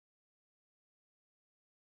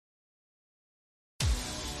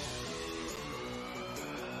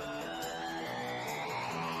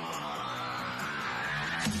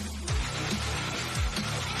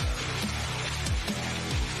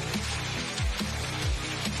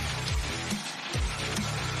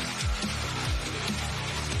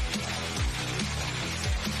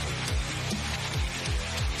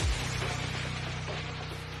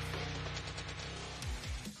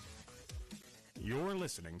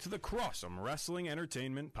to the Cross'em Wrestling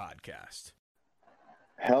Entertainment Podcast.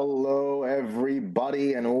 Hello,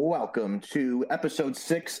 everybody, and welcome to episode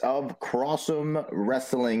 6 of Cross'em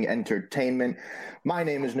Wrestling Entertainment. My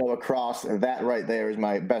name is Noah Cross. That right there is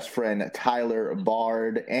my best friend, Tyler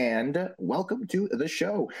Bard, and welcome to the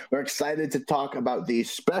show. We're excited to talk about the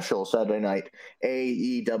special Saturday night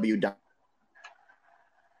AEW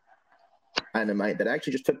Dynamite that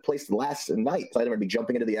actually just took place last night. So I'm going to be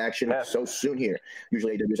jumping into the action so soon here.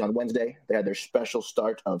 Usually AEW is on Wednesday. They had their special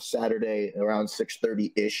start of Saturday around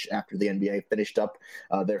 6:30-ish after the NBA finished up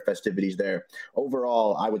their festivities there.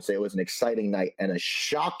 Overall, I would say it was an exciting night and a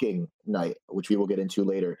shocking night, which we will get into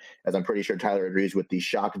later, as I'm pretty sure Tyler agrees with the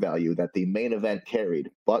shock value that the main event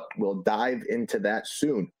carried. But we'll dive into that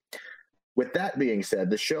soon. With that being said,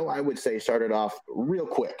 the show, I would say, started off real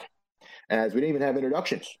quick, as we didn't even have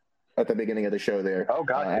introductions at the beginning of the show there. Oh,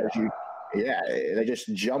 God. They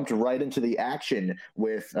just jumped right into the action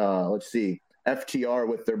with, FTR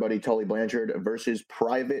with their buddy Tully Blanchard versus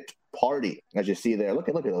Private Party. As you see there, look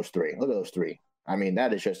at those three. Look at those three. I mean,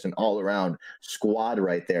 that is just an all-around squad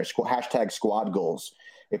right there. Hashtag squad goals,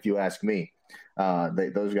 if you ask me.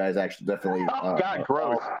 Those guys actually definitely...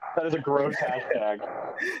 gross. That is a gross hashtag.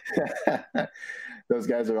 Those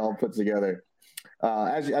guys are all put together.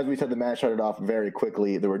 As we said, the match started off very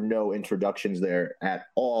quickly. There were no introductions there at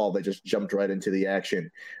all. They just jumped right into the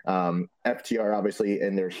action. FTR, obviously,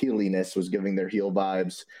 in their heeliness, was giving their heel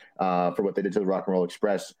vibes for what they did to the Rock and Roll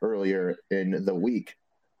Express earlier in the week.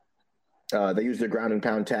 They used their ground and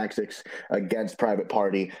pound tactics against Private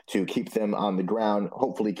Party to keep them on the ground,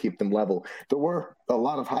 hopefully keep them level. There were a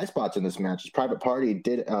lot of high spots in this match. Private Party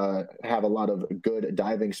did have a lot of good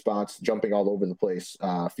diving spots, jumping all over the place.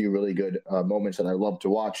 A few really good moments that I love to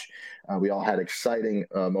watch. We all had exciting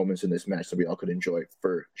moments in this match that we all could enjoy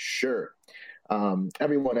for sure.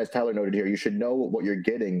 Everyone, as Tyler noted here, you should know what you're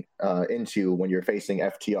getting into when you're facing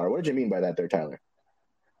FTR. What did you mean by that there, Tyler?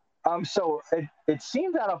 So it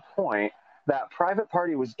seemed at a point that Private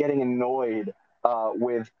Party was getting annoyed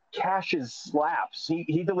with Cash's slaps.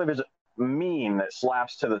 He delivers mean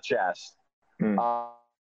slaps to the chest.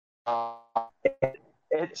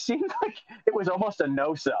 It seemed like it was almost a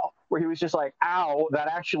no-sell, where he was just like, ow, that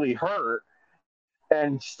actually hurt,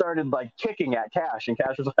 and started like kicking at Cash. And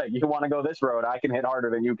Cash was like, you want to go this road? I can hit harder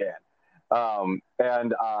than you can.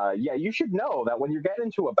 You should know that when you get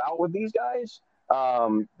into a bout with these guys,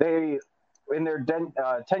 they, in their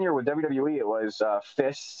tenure with WWE, it was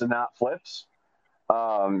fists and not flips.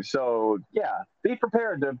 Be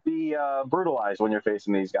prepared to be brutalized when you're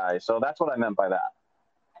facing these guys. So that's what I meant by that.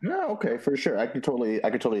 No, okay, for sure. I could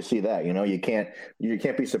totally see that. You know, you can't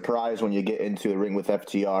be surprised when you get into the ring with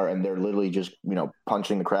FTR and they're literally just,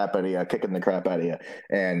 punching the crap out of you, kicking the crap out of you.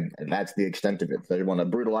 And that's the extent of it. They want to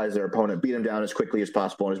brutalize their opponent, beat them down as quickly as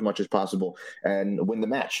possible and as much as possible, and win the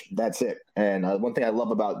match. That's it. And one thing I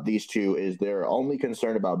love about these two is they're only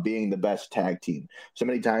concerned about being the best tag team. So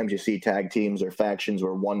many times you see tag teams or factions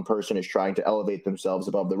where one person is trying to elevate themselves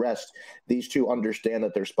above the rest. These two understand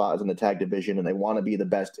that their spot is in the tag division and they want to be the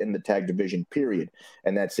best in the tag division, period.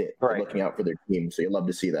 And that's it. Right. They're looking out for their team. So you love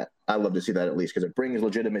to see that. I love to see that, at least, because it brings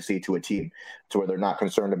legitimacy to a team to where they're not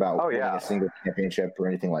concerned about winning a single championship or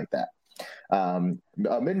anything like that. A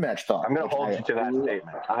mid-match thought. I'm going to hold you to that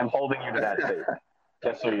statement. I'm holding you to that statement,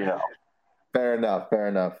 just so you know. Fair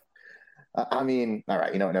enough. I mean, all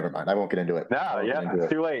right, never mind. I won't get into it. It's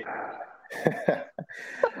too late.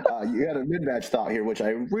 You had a mid-match thought here, which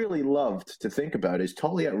I really loved to think about, is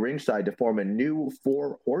Tully at ringside to form a new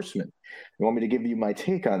Four Horsemen. You want me to give you my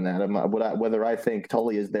take on that? Whether I think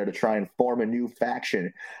Tully is there to try and form a new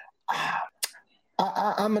faction?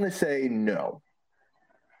 I'm going to say no.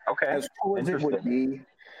 Okay. As cool as it would be,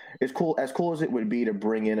 as cool as it would be to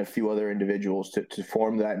bring in a few other individuals to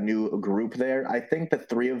form that new group there, I think the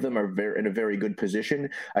three of them are in a very good position.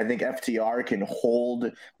 I think FTR can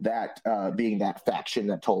hold that, being that faction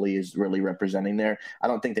that Tully is really representing there. I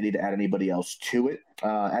don't think they need to add anybody else to it.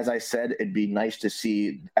 As I said, it'd be nice to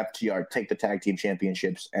see FTR take the tag team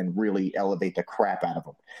championships and really elevate the crap out of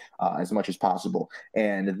them as much as possible.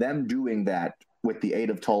 And them doing that with the aid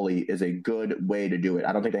of Tully is a good way to do it.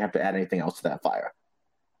 I don't think they have to add anything else to that fire.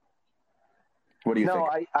 What do you think? No,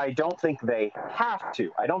 I don't think they have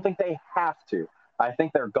to. I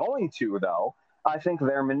think they're going to, though. I think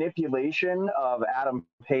their manipulation of Adam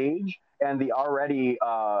Page and the already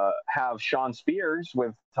have Shawn Spears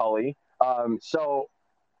with Tully. So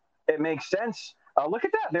it makes sense. Look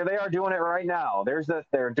at that. There they are doing it right now.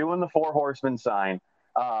 They're doing the Four Horsemen sign.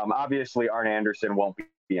 Obviously, Arn Anderson won't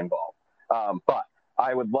be involved. But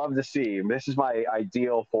I would love to see, this is my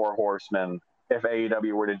ideal Four Horsemen if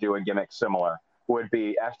AEW were to do a gimmick similar. would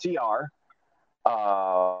be FTR,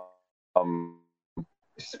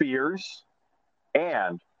 Spears,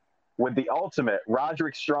 and with the ultimate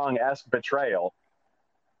Roderick Strong-esque betrayal,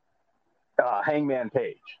 Hangman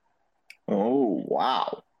Page. Oh,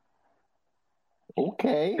 wow.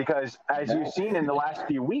 Okay. Because as you've seen in the last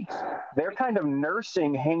few weeks, they're kind of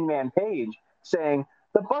nursing Hangman Page, saying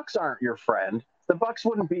the Bucks aren't your friend. The Bucks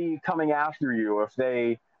wouldn't be coming after you if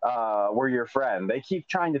they were your friend. They keep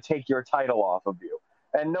trying to take your title off of you.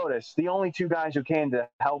 And notice, the only two guys who came to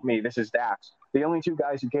help me, this is Dax, the only two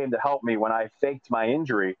guys who came to help me when I faked my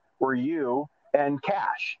injury were you and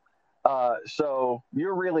Cash. So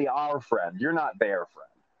you're really our friend. You're not their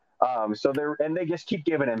friend. So they just keep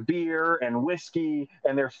giving him beer and whiskey,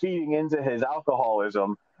 and they're feeding into his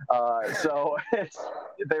alcoholism. So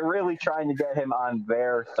they're really trying to get him on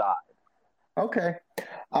their side. Okay.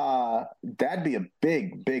 That'd be a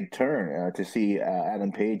big turn to see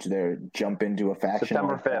Adam Page there jump into a faction.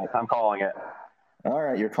 September 5th, I'm calling it. All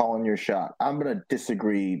right, you're calling your shot. I'm going to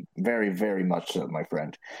disagree very, very much so, my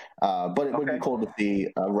friend. But it would be cool to see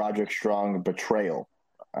Roderick Strong betrayal.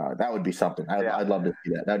 That would be something. I'd love to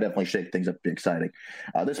see that. That would definitely shake things up, be exciting.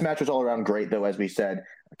 This match was all around great, though, as we said.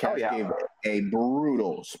 Cash gave a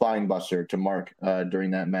brutal spine buster to Mark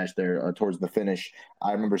during that match there towards the finish.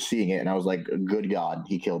 I remember seeing it, and I was like, good God,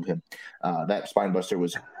 he killed him. That spine buster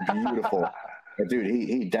was beautiful. Dude,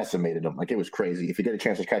 he decimated him. Like, it was crazy. If you get a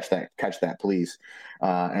chance to catch that, please.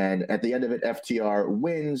 And at the end of it, FTR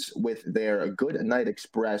wins with their Good Night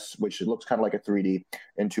Express, which looks kind of like a 3D,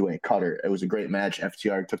 into a cutter. It was a great match.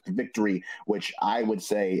 FTR took the victory, which I would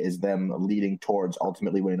say is them leading towards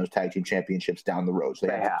ultimately winning those tag team championships down the road. So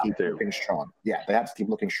they have to keep looking strong. Yeah, they have to keep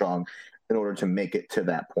looking strong in order to make it to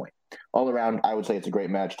that point. All around, I would say it's a great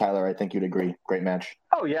match. Tyler, I think you'd agree. Great match.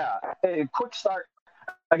 Oh, yeah. A quick start.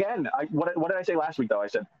 Again, what did I say last week, though? I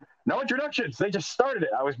said, no introductions. They just started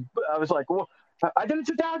it. I was like, well, I didn't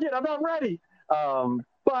sit down yet. I'm not ready.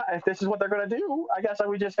 But if this is what they're going to do, I guess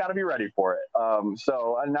we just got to be ready for it.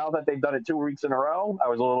 So now that they've done it 2 weeks in a row, I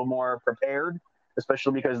was a little more prepared,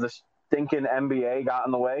 especially because the stinking NBA got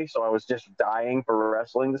in the way. So I was just dying for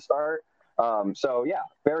wrestling to start. So, yeah,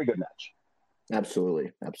 very good match.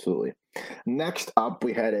 Absolutely. Next up,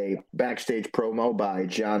 we had a backstage promo by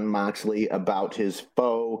Jon Moxley about his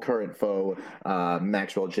current foe,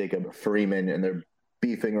 Maxwell Jacob Freeman, and they're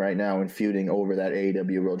beefing right now and feuding over that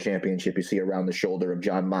AEW World Championship you see around the shoulder of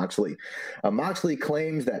Jon Moxley. Moxley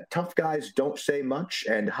claims that tough guys don't say much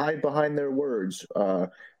and hide behind their words.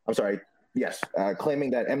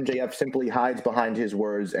 Claiming that MJF simply hides behind his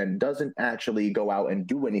words and doesn't actually go out and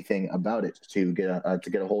do anything about it to get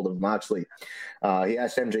a hold of Moxley. He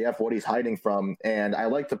asked MJF what he's hiding from, and I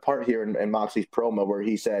like the part here in Moxley's promo where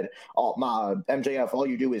he said, MJF, all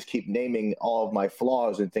you do is keep naming all of my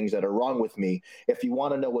flaws and things that are wrong with me. If you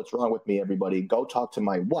want to know what's wrong with me, everybody, go talk to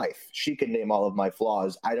my wife. She can name all of my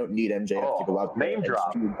flaws. I don't need MJF to go out there and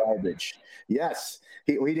do garbage. Yes,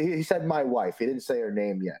 he said my wife. He didn't say her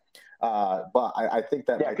name yet. But I think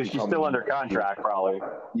that because she's still under contract, probably.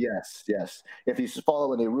 Yes. If you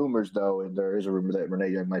follow any rumors, though, and there is a rumor that Renee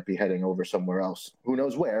Young might be heading over somewhere else. Who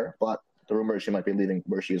knows where? But the rumor is she might be leaving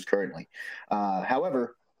where she is currently.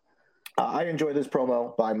 However, I enjoy this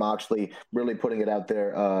promo by Moxley, really putting it out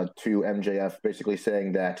there to MJF, basically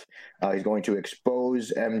saying that he's going to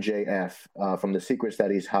expose MJF from the secrets that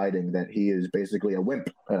he's hiding, that he is basically a wimp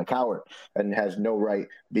and a coward and has no right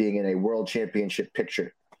being in a world championship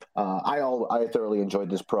picture. I thoroughly enjoyed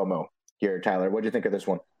this promo here, Tyler. What do you think of this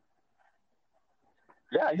one?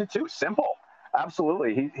 Yeah, I did too. Simple.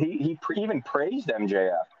 Absolutely. He even praised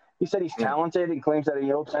MJF. He said he's talented. He claims that he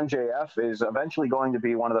hopes MJF is eventually going to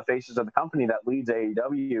be one of the faces of the company that leads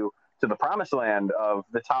AEW to the promised land of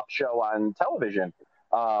the top show on television.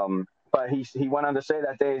 But he went on to say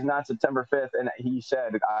that day is not September 5th, and he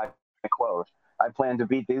said, I quote, I plan to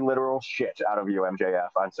beat the literal shit out of you, MJF,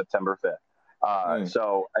 on September 5th.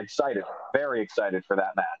 So excited, very excited for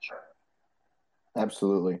that match.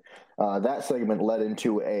 Absolutely. That segment led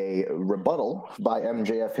into a rebuttal by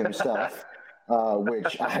MJF himself,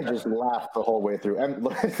 which I just laughed the whole way through.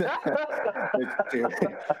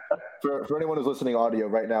 For anyone who's listening audio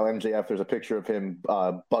right now, MJF, there's a picture of him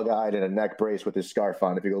bug-eyed in a neck brace with his scarf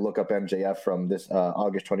on. If you go look up MJF from this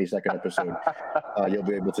August 22nd episode, you'll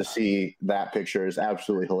be able to see that picture. Is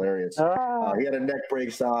absolutely hilarious. He had a neck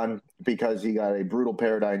brace on because he got a brutal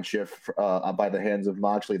paradigm shift by the hands of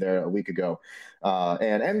Moxley there a week ago.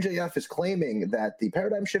 And MJF is claiming that the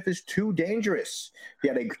paradigm shift is too dangerous. He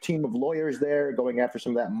had a team of lawyers there there, going after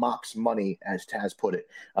some of that Mox money, as Taz put it,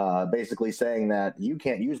 basically saying that you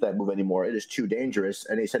can't use that move anymore. It is too dangerous.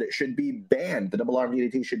 And he said it should be banned. The double arm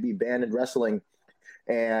DDT should be banned in wrestling.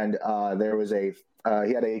 And there was he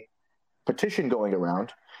had a petition going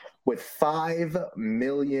around with 5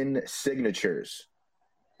 million signatures.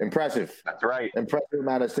 Impressive. That's right. Impressive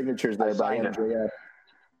amount of signatures there by MJF.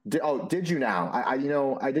 Did you now? I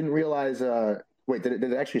didn't realize. Wait, did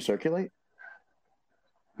it actually circulate?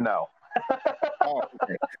 No. Oh,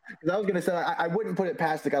 okay. I was gonna say I wouldn't put it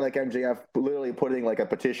past a guy like MJF literally putting like a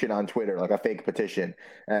petition on Twitter, like a fake petition,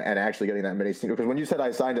 and actually getting that many signatures. Because when you said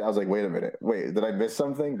I signed it, I was like, wait a minute, did I miss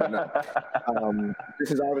something? But no.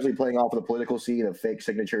 This is obviously playing off of the political scene of fake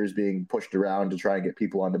signatures being pushed around to try and get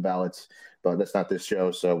people on the ballots. But that's not this show,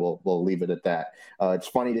 so we'll leave it at that. It's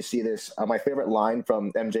funny to see this. My favorite line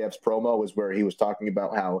from MJF's promo was where he was talking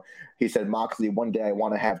about how he said, Moxley, one day I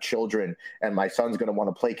want to have children, and my son's going to want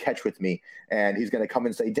to play catch with me, and he's going to come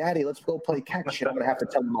and say, Daddy, let's go play catch, and I'm going to have to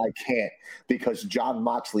tell him I can't because John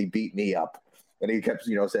Moxley beat me up. And he kept,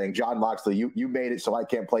 saying, John Moxley, you made it so I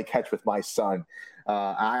can't play catch with my son.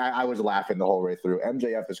 I was laughing the whole way through.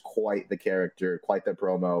 MJF is quite the character, quite the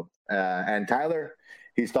promo. And Tyler,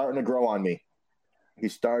 he's starting to grow on me.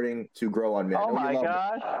 Oh, my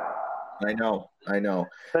gosh. I know.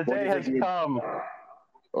 The day has come.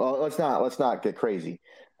 Well, let's not get crazy.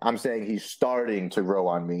 I'm saying he's starting to grow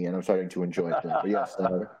on me, and I'm starting to enjoy it. But yes,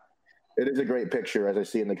 it is a great picture, as I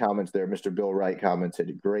see in the comments there. Mr. Bill Wright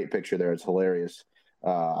commented, great picture there. It's hilarious.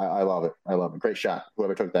 I love it. Great shot.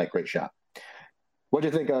 Whoever took that, great shot. What do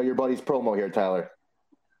you think of your buddy's promo here, Tyler?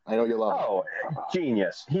 I know you love it. Oh,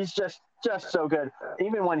 genius. He's just so good.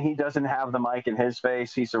 Even when he doesn't have the mic in his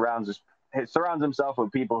face, he surrounds himself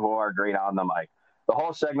with people who are great on the mic. The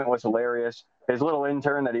whole segment was hilarious. His little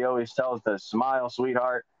intern that he always tells to smile,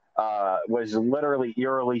 sweetheart, was literally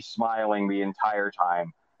eerily smiling the entire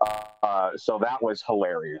time. So that was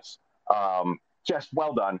hilarious. Just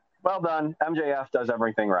well done. MJF does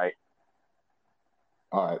everything right.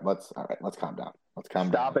 All right, let's calm down.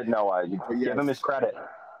 Stop it, Noah. Give him his credit.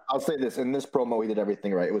 I'll say this. In this promo, he did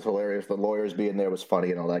everything right. It was hilarious. The lawyers being there was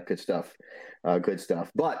funny and all that good stuff.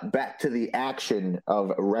 But back to the action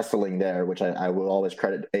of wrestling there, which I will always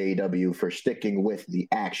credit AEW for sticking with the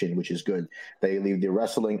action, which is good. They leave the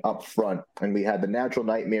wrestling up front, and we had the Natural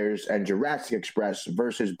Nightmares and Jurassic Express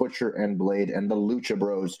versus Butcher and Blade and the Lucha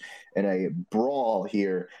Bros in a brawl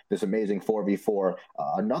here. This amazing 4v4.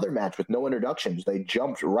 Another match with no introductions. They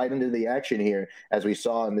jumped right into the action here, as we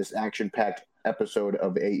saw in this action-packed episode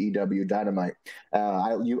of AEW Dynamite.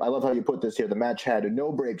 I love how you put this here. The match had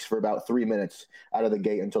no breaks for about 3 minutes out of the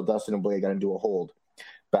gate until Dustin and Blade got into a hold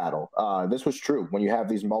battle. This was true. When you have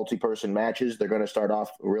these multi-person matches, they're going to start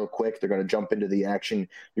off real quick. They're going to jump into the action.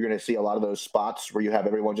 You're going to see a lot of those spots where you have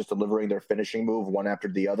everyone just delivering their finishing move one after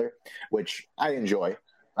the other, which I enjoy.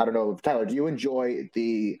 I don't know, Tyler, do you enjoy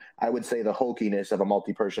the hokiness of a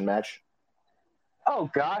multi-person match?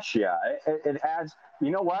 Oh, gosh, yeah. It adds,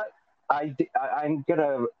 you know what? I'm going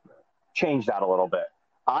to change that a little bit.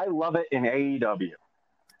 I love it in AEW.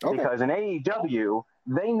 Okay. Because in AEW,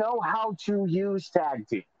 they know how to use tag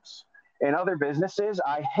teams. In other businesses,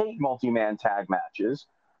 I hate multi-man tag matches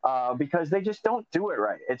because they just don't do it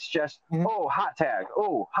right. It's just, oh, hot tag,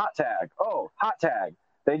 oh, hot tag, oh, hot tag.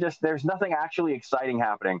 There's nothing actually exciting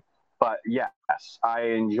happening. But yes, I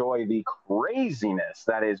enjoy the craziness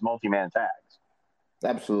that is multi-man tags.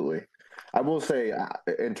 Absolutely. I will say,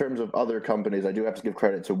 in terms of other companies, I do have to give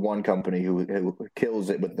credit to one company who kills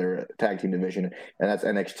it with their tag team division, and that's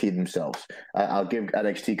NXT themselves. I'll give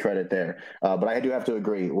NXT credit there. But I do have to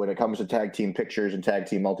agree, when it comes to tag team pictures and tag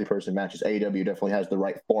team multi-person matches, AEW definitely has the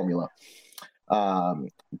right formula.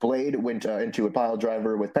 Blade went into a pile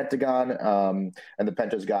driver with Pentagon, and the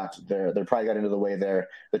Pentas they probably got into the way there.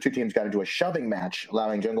 The two teams got into a shoving match,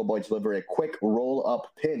 allowing Jungle Boy to deliver a quick roll-up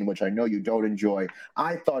pin, which I know you don't enjoy.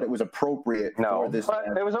 I thought it was appropriate for this. But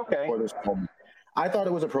it was okay. For this moment. I thought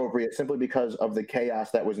it was appropriate simply because of the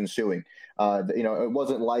chaos that was ensuing. It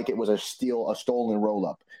wasn't like it was a stolen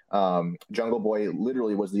roll-up. Jungle Boy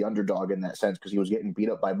literally was the underdog in that sense because he was getting beat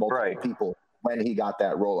up by multiple people when he got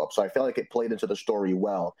that roll-up. So I felt like it played into the story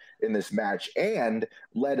well in this match and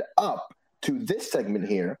led up to this segment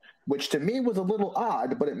here, which to me was a little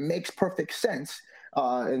odd, but it makes perfect sense.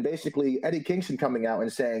 And basically Eddie Kingston coming out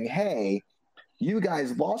and saying, hey, you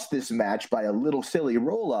guys lost this match by a little silly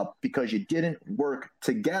roll-up because you didn't work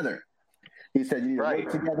together. He said you need to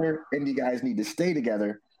work together and you guys need to stay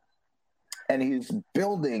together. and he's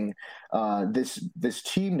building this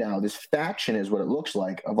team now. This faction is what it looks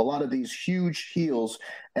like, of a lot of these huge heels.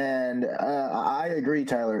 And I agree,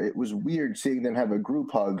 Tyler. It was weird seeing them have a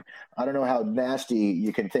group hug. I don't know how nasty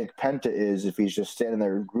you can think Penta is if he's just standing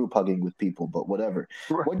there group hugging with people, but whatever.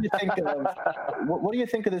 What do you think of what do you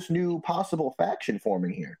think of this new possible faction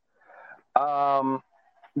forming here?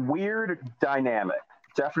 Weird dynamic.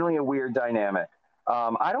 Definitely a weird dynamic.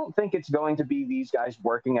 I don't think it's going to be these guys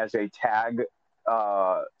working as a tag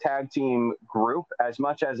team group as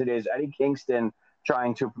much as it is Eddie Kingston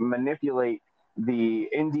trying to manipulate the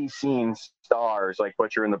indie scene stars like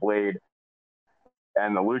Butcher and the Blade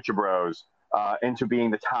and the Lucha Bros into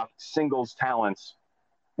being the top singles talents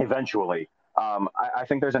eventually. I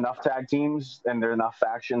think there's enough tag teams and there are enough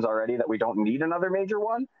factions already that we don't need another major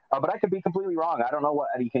one. But I could be completely wrong. I don't know what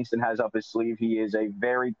Eddie Kingston has up his sleeve. He is a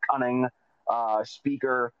very cunning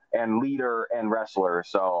speaker and leader and wrestler.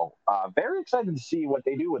 So very excited to see what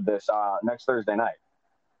they do with this next Thursday night.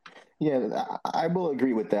 Yeah, I will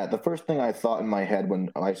agree with that. The first thing I thought in my head when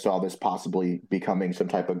I saw this possibly becoming some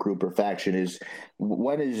type of group or faction is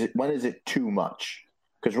when is it too much?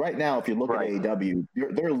 Because right now, if you look at AEW,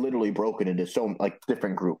 they're literally broken into so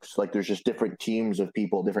different groups. Like there's just different teams of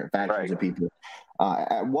people, different factions of people.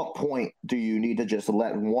 At what point do you need to just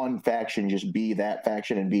let one faction just be that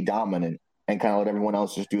faction and be dominant, and kind of let everyone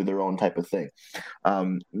else just do their own type of thing?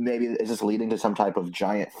 Maybe is this leading to some type of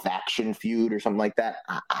giant faction feud or something like that?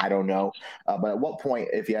 I don't know. But at what point,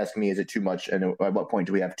 if you ask me, is it too much? And at what point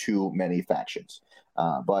do we have too many factions?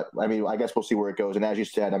 But I mean, I guess we'll see where it goes. And as you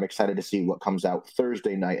said, I'm excited to see what comes out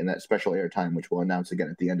Thursday night in that special airtime, which we'll announce again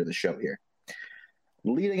at the end of the show here.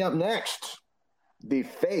 Leading up next, the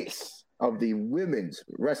face of the women's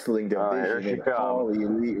wrestling division in All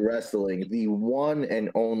Elite Wrestling, the one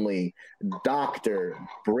and only Dr.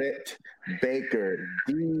 Britt Baker,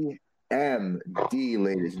 DMD,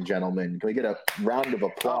 ladies and gentlemen. Can we get a round of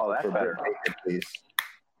applause for Britt Baker, please?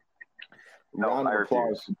 Round of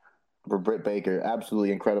applause for Britt Baker.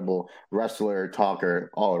 Absolutely incredible wrestler,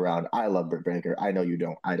 talker, all around. I love Britt Baker. I know you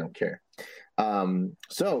don't. I don't care.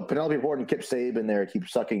 So Penelope Ford and Kip Sabian there keep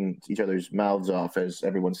sucking each other's mouths off, as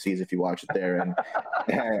everyone sees if you watch it there.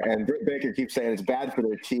 And Britt Baker keeps saying it's bad for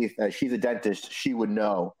their teeth. She's a dentist. She would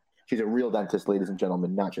know. She's a real dentist, ladies and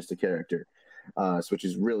gentlemen, not just a character. Which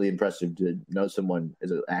is really impressive to know someone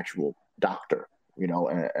is an actual doctor. You know,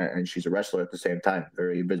 and she's a wrestler at the same time.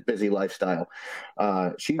 Very busy lifestyle.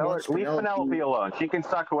 Leave Penelope alone. She can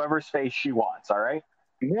suck whoever's face she wants. All right.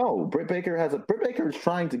 No, Britt Baker is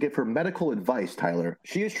trying to give her medical advice, Tyler.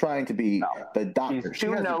 She is trying to be the doctor. She's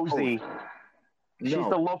too nosy. She's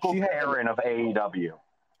the local Karen of AEW.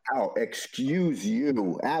 Oh, excuse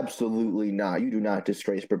you. Absolutely not. You do not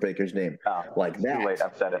disgrace Britt Baker's name like that. Too late.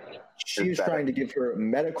 I've said it. She's trying to give her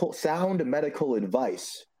sound medical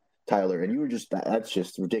advice, Tyler, and you were that's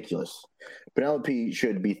just ridiculous. Penelope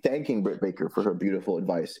should be thanking Britt Baker for her beautiful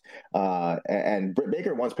advice. And Britt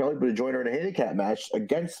Baker wants Penelope to join her in a handicap match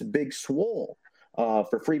against Big Swole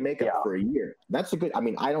for free makeup for a year. That's a good, I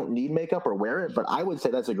mean, I don't need makeup or wear it, but I would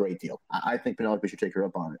say that's a great deal. I think Penelope should take her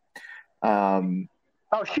up on it.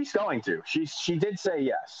 She's going to. She did say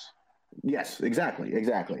yes. Yes, exactly.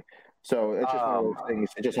 So it's just one of those things.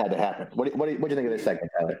 It just had to happen. What do you think of this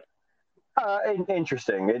segment, Tyler?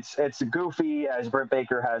 Interesting. It's goofy as Britt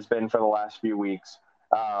Baker has been for the last few weeks.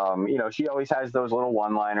 She always has those little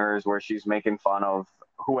one-liners where she's making fun of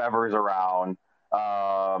whoever's around,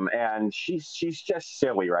 and she's just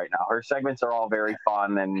silly right now. Her segments are all very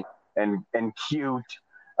fun and cute.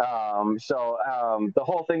 The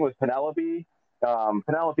whole thing with Penelope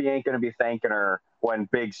ain't going to be thanking her when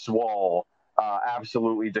Big Swole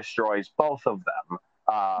absolutely destroys both of them.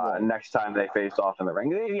 Next time they face off in the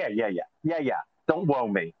ring. Yeah. Don't woe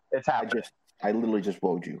me. It's happening. I literally just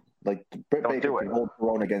woed you. Like, Britt Baker can hold her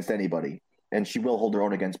own against anybody, and she will hold her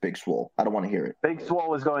own against Big Swole. I don't want to hear it. Big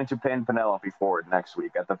Swole is going to pin Penelope Ford next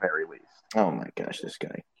week at the very least. Oh my gosh, this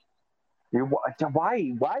guy.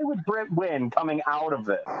 Why would Britt win coming out of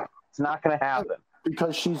this? It's not going to happen.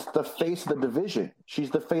 Because she's the face of the division.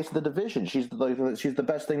 She's the face of the division. She's the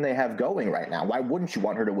best thing they have going right now. Why wouldn't you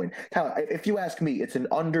want her to win? Tyler, if you ask me, it's an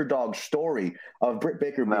underdog story of Britt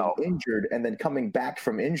Baker being injured and then coming back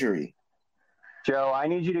from injury. Joe, I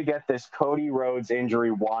need you to get this Cody Rhodes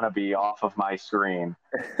injury wannabe off of my screen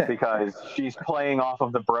because she's playing off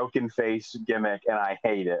of the broken face gimmick, and I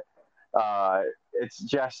hate it. It's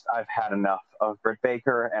just I've had enough of Britt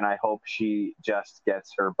Baker, and I hope she just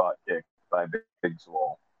gets her butt kicked by Big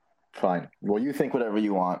Swole. Fine. Well, you think whatever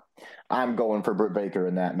you want. I'm going for Britt Baker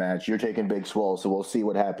in that match. You're taking Big Swole, so we'll see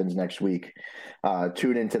what happens next week.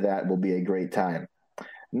 Tune into that. Will be a great time.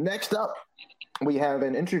 Next up, we have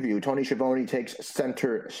an interview. Tony Schiavone takes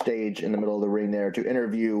center stage in the middle of the ring there to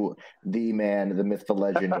interview the man, the myth, the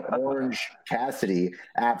legend, Orange Cassidy,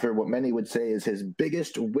 after what many would say is his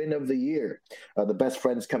biggest win of the year. The best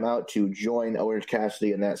friends come out to join Orange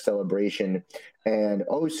Cassidy in that celebration, and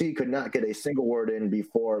OC could not get a single word in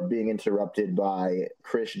before being interrupted by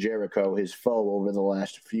Chris Jericho, his foe over the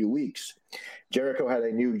last few weeks. Jericho had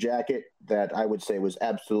a new jacket that I would say was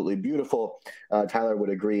absolutely beautiful. Tyler would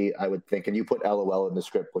agree, I would think, and you put LOL in the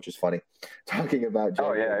script, which is funny. Talking about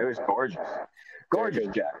Jericho. Oh, yeah, it was gorgeous. Gorgeous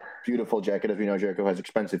jacket. Beautiful jacket. As we know, Jericho has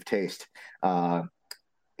expensive taste.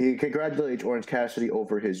 He congratulates Orange Cassidy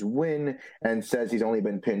over his win and says he's only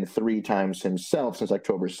been pinned 3 times himself since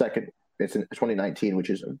October 2nd. It's in 2019,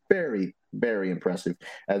 which is very, very impressive.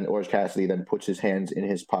 And Orange Cassidy then puts his hands in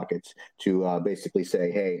his pockets to basically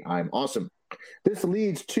say, hey, I'm awesome. This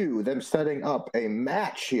leads to them setting up a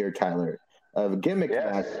match here, Tyler, a gimmick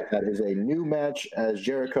match that is a new match, as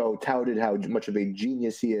Jericho touted how much of a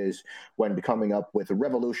genius he is when coming up with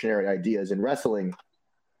revolutionary ideas in wrestling.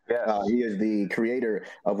 He is the creator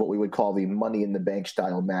of what we would call the Money in the Bank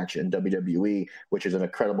style match in WWE, which is an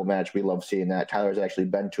incredible match. We love seeing that. Tyler's actually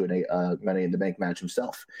been to a Money in the Bank match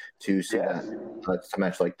himself to see that. It's a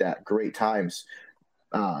match like that. Great times.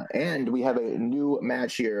 And we have a new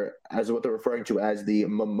match here, as what they're referring to as the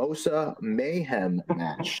Mimosa Mayhem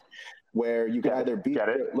match, where you can either beat.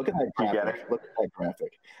 Look at that graphic. Look at that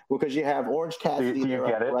graphic. Well, because you have Orange Cassidy. Do you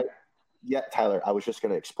get it? Right. Yeah, Tyler, I was just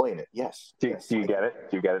going to explain it. Yes. Do you get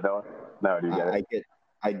it? Do you get it, Noah? No, do you get it?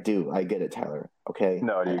 I do. I get it, Tyler. Okay.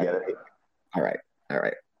 No, do you get it? All right. All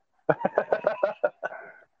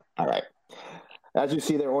right. As you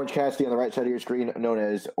see there, Orange Cassidy on the right side of your screen, known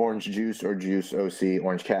as Orange Juice or Juice OC,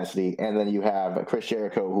 Orange Cassidy. And then you have Chris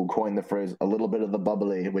Jericho, who coined the phrase a little bit of the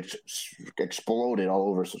bubbly, which exploded all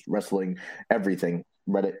over wrestling, everything,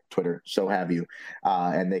 Reddit, Twitter, so have you.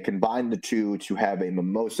 And they combined the two to have a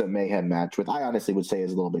Mimosa Mayhem match, which I honestly would say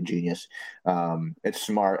is a little bit genius. It's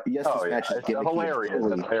smart. Yes, this match is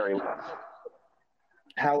hilarious.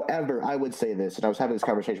 However, I would say this, and I was having this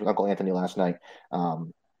conversation with Uncle Anthony last night,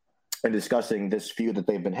 and discussing this feud that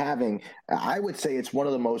they've been having. I would say it's one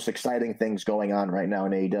of the most exciting things going on right now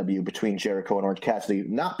in AEW between Jericho and Orange Cassidy.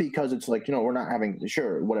 Not because it's like, we're not having,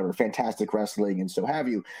 fantastic wrestling and so have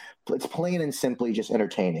you. It's plain and simply just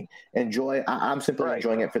entertaining. I'm simply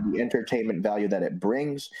enjoying it for the entertainment value that it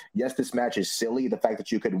brings. Yes, this match is silly. The fact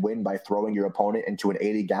that you could win by throwing your opponent into an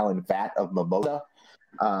 80-gallon vat of mimosa.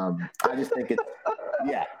 I just think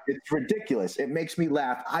it's ridiculous. It makes me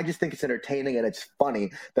laugh. I just think it's entertaining and it's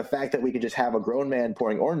funny. The fact that we could just have a grown man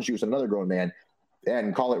pouring orange juice on another grown man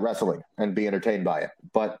and call it wrestling and be entertained by it.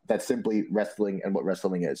 But that's simply wrestling and what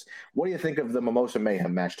wrestling is. What do you think of the Mimosa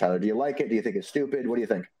Mayhem match, Tyler? Do you like it? Do you think it's stupid? What do you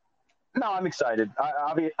think? No, I'm excited.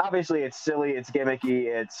 Obviously, it's silly. It's gimmicky.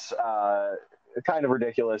 It's kind of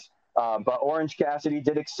ridiculous. But Orange Cassidy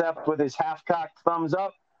did accept with his half-cocked thumbs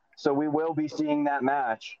up. So we will be seeing that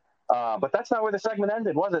match. But that's not where the segment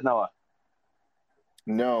ended, was it, Noah?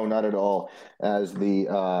 No, not at all. As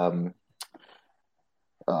the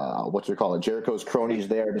Jericho's cronies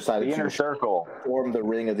there decided to form the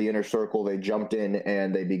ring of the Inner Circle. They jumped in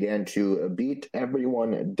and they began to beat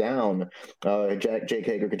everyone down. Jake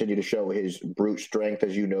Hager continued to show his brute strength,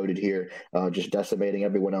 as you noted here, just decimating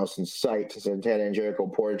everyone else in sight. Santana and Jericho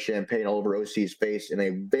poured champagne all over OC's face in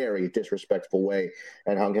a very disrespectful way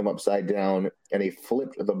and hung him upside down. And he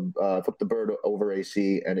flipped the bird over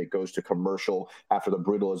AC, and it goes to commercial after the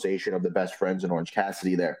brutalization of the best friends in Orange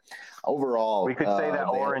Cassidy there. Overall, we could say that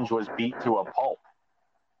Orange was beat to a pulp.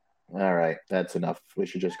 All right, that's enough. We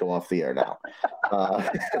should just go off the air now.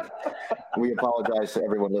 We apologize to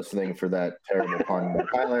everyone listening for that terrible pun by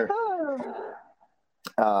Tyler.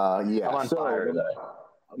 I'm on fire today.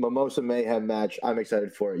 Mimosa Mayhem match. I'm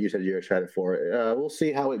excited for it. You said you're excited for it. We'll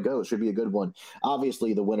see how it goes. Should be a good one.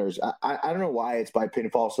 Obviously, the winners. I don't know why it's by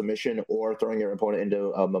pinfall submission or throwing your opponent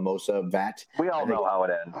into a mimosa vat. We all know how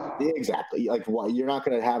it ends. Exactly. Like, why you're not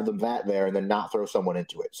going to have the vat there and then not throw someone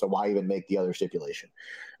into it. So why even make the other stipulation?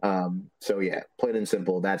 Plain and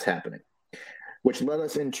simple, that's happening. Which led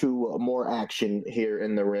us into more action here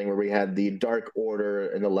in the ring, where we had the Dark Order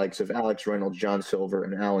and the likes of Alex Reynolds, John Silver,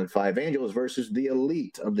 and Alan Five Angels versus the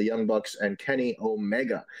Elite of the Young Bucks and Kenny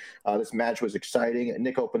Omega. This match was exciting.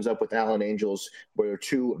 Nick opens up with Alan Angels, where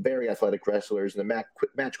two very athletic wrestlers, and the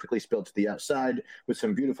match quickly spilled to the outside with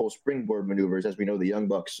some beautiful springboard maneuvers. As we know, the Young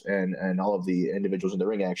Bucks and all of the individuals in the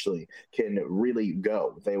ring actually can really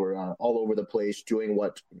go. They were all over the place doing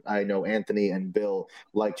what I know Anthony and Bill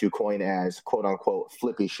like to coin as quote-unquote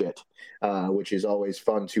flippy shit, which is always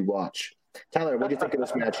fun to watch. Tyler, what do you think of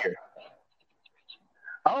this match here?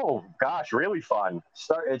 Oh gosh, really fun.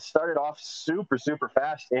 It started off super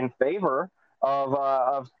fast in favor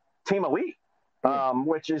of Team Elite,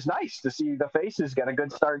 which is nice to see the faces get a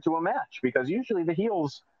good start to a match, because usually the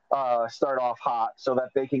heels start off hot so that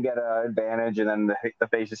they can get an advantage, and then the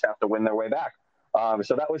faces have to win their way back.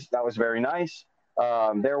 So that was very nice.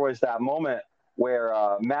 There was that moment where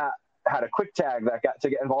Matt had a quick tag that got to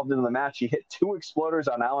get involved in the match. He hit 2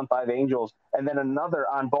 exploders on Allen 5 Angels and then another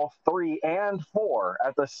on both 3 and 4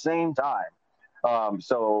 at the same time.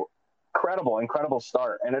 So incredible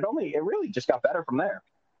start. And it really just got better from there.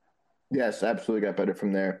 Yes, absolutely got better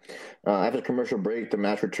from there. After the commercial break, the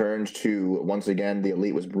match returns to, once again, the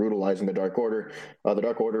Elite was brutalizing the Dark Order. The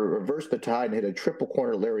Dark Order reversed the tide and hit a triple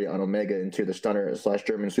corner lariat on Omega into the stunner /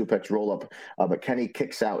 German suplex roll-up, but Kenny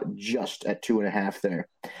kicks out just at 2.5 there.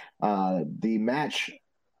 The match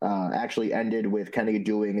actually ended with Kenny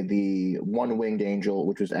doing the one-winged angel,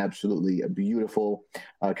 which was absolutely beautiful.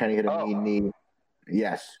 Kenny hit a mean knee.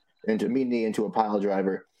 Yes, mean knee into a pile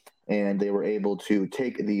driver. And they were able to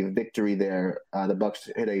take the victory there. The Bucks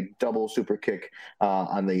hit a double super kick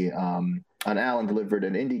on Allen, delivered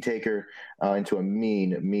an Indy taker into a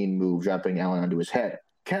mean move, dropping Allen onto his head.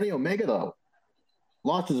 Kenny Omega, though,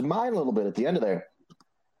 lost his mind a little bit at the end of there.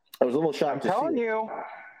 I was a little shocked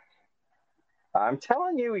I'm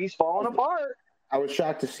telling you, he's falling apart. I was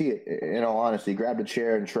shocked to see it, in all honesty. Grabbed a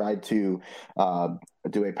chair and tried to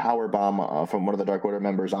do a power bomb from one of the Dark Order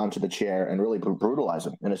members onto the chair and really brutalize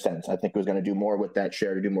him, in a sense. I think he was going to do more with that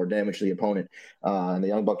chair to do more damage to the opponent. And the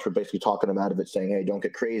Young Bucks were basically talking him out of it, saying, hey, don't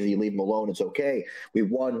get crazy. Leave him alone. It's okay. We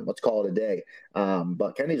won. Let's call it a day.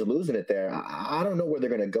 But Kenny's losing it there. I don't know where they're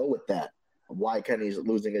going to go with that. Why Kenny's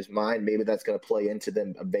losing his mind. Maybe that's going to play into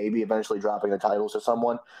them maybe eventually dropping the titles to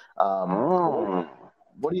someone.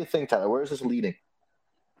 What do you think, Tyler? Where is this leading?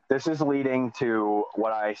 This is leading to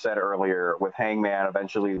what I said earlier, with Hangman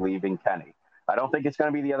eventually leaving Kenny. I don't think it's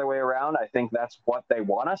going to be the other way around. I think that's what they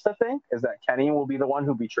want us to think, is that Kenny will be the one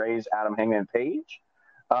who betrays Adam Hangman Page.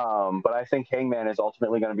 But I think Hangman is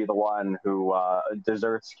ultimately going to be the one who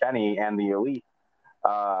deserts Kenny and the Elite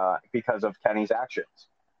because of Kenny's actions.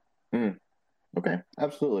 Okay,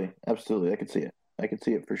 absolutely. I could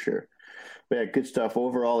see it for sure. But yeah, good stuff.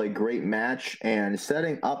 Overall, a great match, and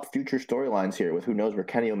setting up future storylines here with who knows where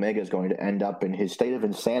Kenny Omega is going to end up in his state of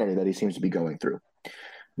insanity that he seems to be going through.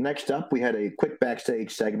 Next up, we had a quick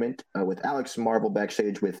backstage segment with Alex Marvel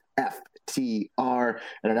backstage with FTR,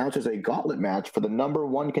 and announces a gauntlet match for the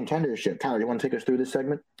 #1 contendership. Tyler, you want to take us through this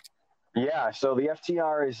segment? Yeah, so the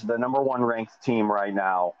FTR is the #1 ranked team right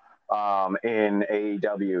now in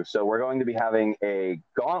AEW. So we're going to be having a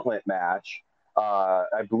gauntlet match,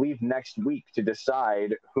 I believe, next week to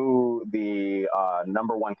decide who the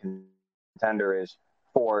 #1 contender is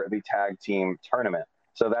for the tag team tournament.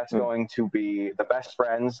 So that's going to be the Best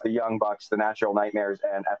Friends, the Young Bucks, the Natural Nightmares,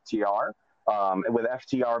 and FTR, with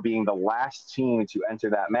FTR being the last team to enter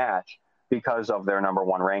that match because of their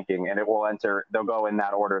 #1 ranking. And they'll go in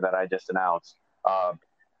that order that I just announced.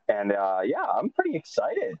 Yeah, I'm pretty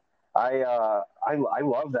excited. I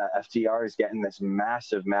love that FTR is getting this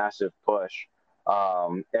massive push.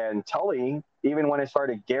 And Tully even went as far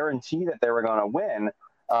to guarantee that they were going to win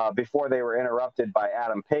before they were interrupted by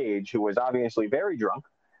Adam Page, who was obviously very drunk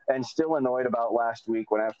and still annoyed about last week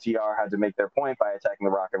when FTR had to make their point by attacking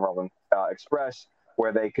the Rock and Roll Express,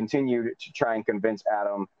 where they continued to try and convince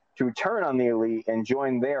Adam to turn on the Elite and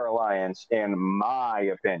join their alliance, in my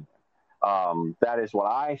opinion. That is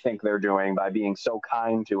what I think they're doing by being so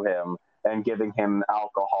kind to him and giving him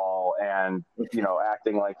alcohol and,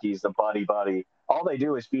 acting like he's the buddy. All they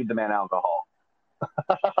do is feed the man alcohol.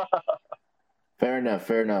 Fair enough.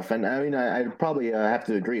 And I mean, I'd probably have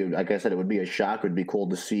to agree. Like I said, it would be a shock. It would be cool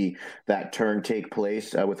to see that turn take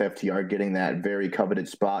place with FTR getting that very coveted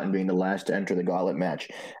spot and being the last to enter the gauntlet match.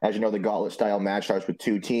 As you know, the gauntlet style match starts with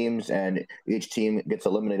 2 teams, and each team gets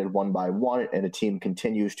eliminated one by one, and a team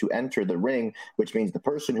continues to enter the ring, which means the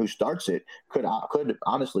person who starts it could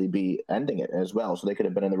honestly be ending it as well. So they could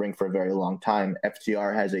have been in the ring for a very long time.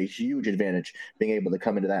 FTR has a huge advantage being able to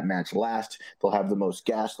come into that match last. They'll have the most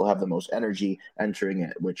gas. They'll have the most energy entering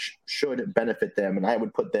it, which should benefit them, and I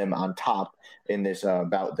would put them on top in this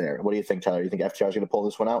bout there. What do you think, Tyler? You think FTR is going to pull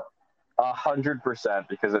this one out? 100%,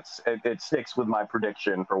 because it sticks with my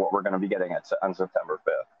prediction for what we're going to be getting on September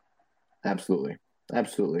 5th. Absolutely.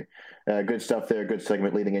 Good stuff there. Good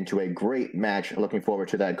segment leading into a great match. Looking forward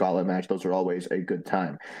to that gauntlet match. Those are always a good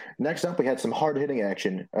time. Next up, we had some hard-hitting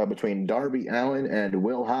action between Darby Allin and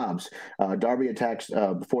Will Hobbs. Darby attacks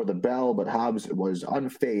before the bell, but Hobbs was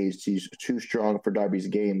unfazed. He's too strong for Darby's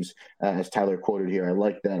games, as Tyler quoted here. I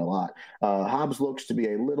like that a lot. Hobbs looks to be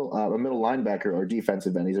a middle linebacker or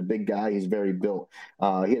defensive end. He's a big guy. He's very built.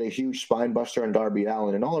 He had a huge spine buster on Darby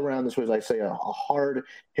Allin, and all around this was, I say, a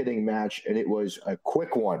hard-hitting match, and it was a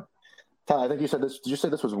quick one. Tyler, I think you said this. Did you say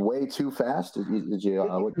this was way too fast?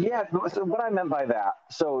 Yeah. So what I meant by that.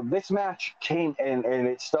 So this match came and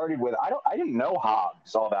it started with I didn't know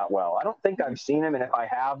Hobbs all that well. I don't think I've seen him, and if I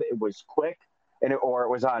have, it was quick or it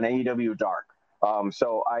was on AEW Dark.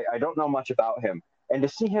 So I don't know much about him. And to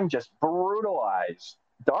see him just brutalize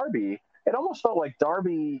Darby, it almost felt like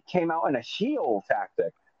Darby came out in a heel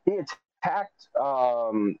tactic. He attacked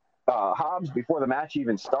Hobbs before the match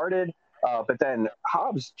even started. But then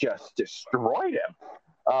Hobbs just destroyed him.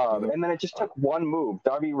 And then it just took one move.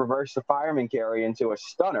 Darby reversed the fireman carry into a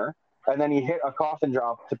stunner, and then he hit a coffin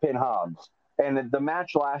drop to pin Hobbs. And the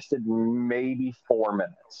match lasted maybe 4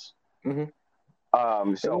 minutes.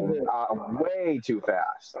 Way too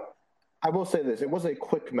fast. I will say this. It was a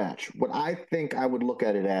quick match. What I think I would look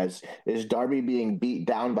at it as is Darby being beat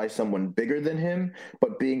down by someone bigger than him,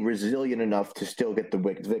 but being resilient enough to still get the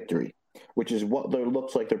victory, which is what it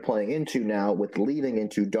looks like they're playing into now, with leading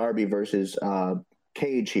into Darby versus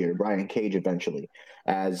Cage here, Brian Cage eventually.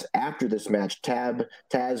 As after this match,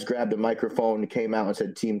 Taz grabbed a microphone, came out and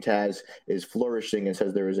said Team Taz is flourishing, and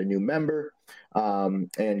says there is a new member.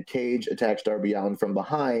 And Cage attacks Darby Allin from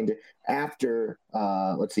behind after,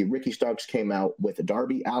 Ricky Starks came out with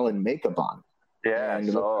Darby Allin makeup on. Yeah,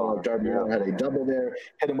 and Darby Allin had a double there,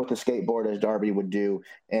 hit him with the skateboard as Darby would do,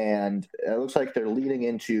 and it looks like they're leading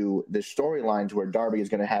into the storylines where Darby is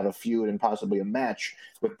going to have a feud and possibly a match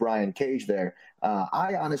with Brian Cage there.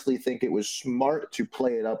 I honestly think it was smart to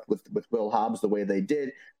play it up with Will Hobbs the way they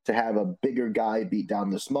did, to have a bigger guy beat down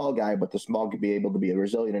the small guy, but the small could be able to be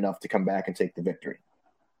resilient enough to come back and take the victory.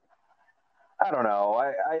 I don't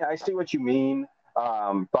know. I see what you mean.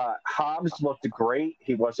 But Hobbs looked great.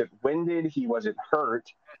 He wasn't winded. He wasn't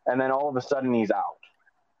hurt. And then all of a sudden he's out.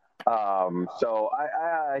 So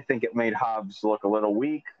I think it made Hobbs look a little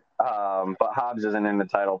weak. But Hobbs isn't in the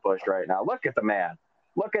title push right now. Look at the man.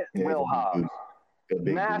 Look at Will Hobbs.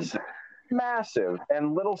 Massive.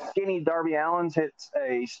 And little skinny Darby Allin's hits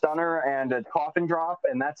a stunner and a coffin drop,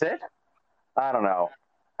 and that's it? I don't know.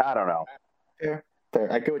 Fair.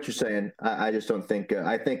 I get what you're saying. I just don't think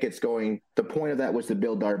I think it's going. The point of that was to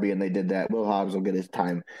build Darby, and they did that. Will Hobbs will get his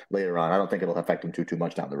time later on. I don't think it'll affect him too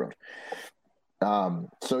much down the road.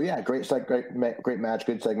 Great match,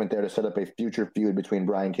 good segment there to set up a future feud between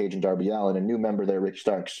Brian Cage and Darby Allin, a new member there, Rick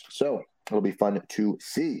Starks. So it'll be fun to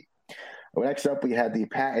see. Next up, we had the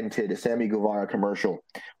patented Sammy Guevara commercial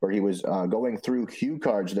where he was going through cue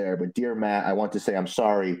cards there. But dear Matt, I want to say I'm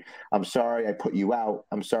sorry. I'm sorry I put you out.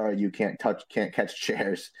 I'm sorry you can't catch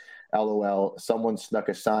chairs. LOL. Someone snuck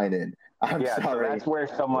a sign in. I'm sorry. So that's where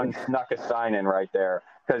someone snuck a sign in right there,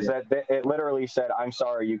 because it literally said, "I'm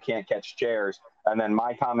sorry you can't catch chairs." And then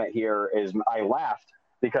my comment here is I laughed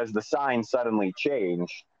because the sign suddenly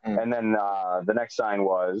changed, and then the next sign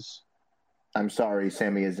was, "I'm sorry,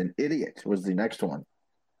 Sammy is an idiot," was the next one.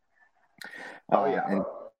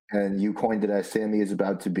 And you coined it as Sammy is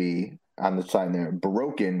about to be, on the sign there,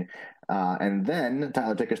 broken. And then,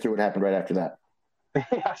 Tyler, take us through what happened right after that.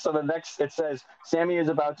 Yeah, so the next, it says, Sammy is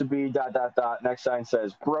about to be ... Next sign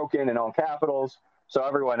says broken in all capitals. So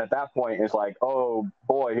everyone at that point is like, oh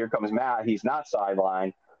boy, here comes Matt. He's not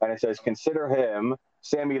sidelined. And it says, consider him.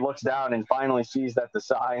 Sammy looks down and finally sees that the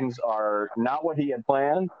signs are not what he had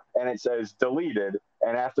planned. And it says deleted.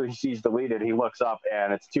 And after he sees deleted, he looks up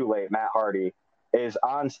and it's too late. Matt Hardy is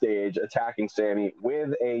on stage attacking Sammy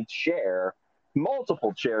with a chair,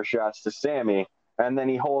 multiple chair shots to Sammy. And then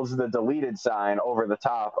he holds the deleted sign over the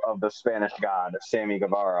top of the Spanish god, Sammy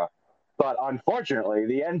Guevara. But unfortunately,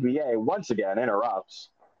 the NBA once again interrupts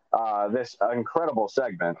this incredible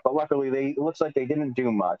segment. But luckily, it looks like they didn't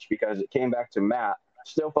do much, because it came back to Matt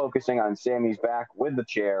still focusing on Sammy's back with the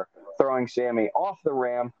chair, throwing Sammy off the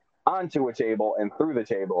ramp, onto a table, and through the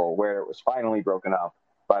table, where it was finally broken up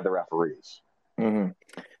by the referees. Mm-hmm.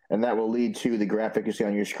 And that will lead to the graphic you see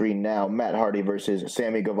on your screen now, Matt Hardy versus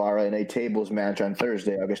Sammy Guevara in a tables match on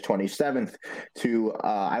Thursday, August 27th, to,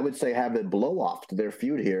 I would say, have it blow off to their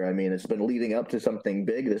feud here. I mean, it's been leading up to something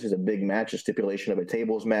big. This is a big match, a stipulation of a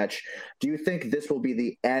tables match. Do you think this will be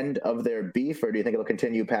the end of their beef, or do you think it'll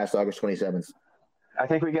continue past August 27th? I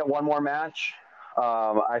think we get one more match.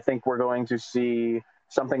 I think we're going to see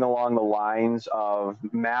something along the lines of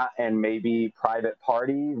Matt and maybe Private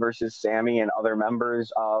Party versus Sammy and other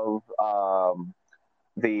members of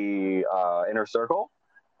the Inner Circle.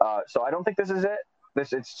 So I don't think this is it.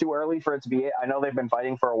 It's too early for it to be it. I know they've been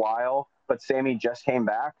fighting for a while, but Sammy just came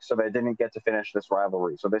back, so they didn't get to finish this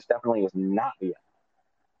rivalry. So this definitely is not the end.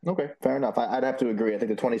 Okay, fair enough. I'd have to agree. I think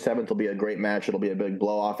the 27th will be a great match. It'll be a big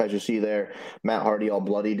blow-off, as you see there. Matt Hardy all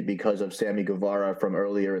bloodied because of Sammy Guevara from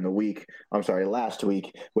earlier in the week. I'm sorry, last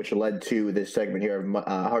week, which led to this segment here of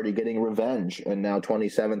Hardy getting revenge. And now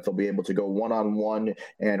 27th, they'll be able to go one-on-one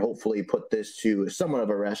and hopefully put this to somewhat of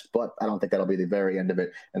a rest. But I don't think that'll be the very end of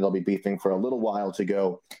it. And they'll be beefing for a little while to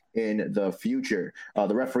go in the future.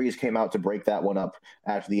 The referees came out to break that one up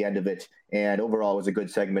after the end of it. And overall, it was a good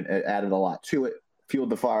segment. It added a lot to it. Fueled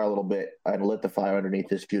the fire a little bit and lit the fire underneath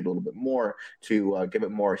this feud a little bit more to give it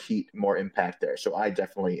more heat, more impact there. So I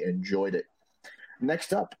definitely enjoyed it.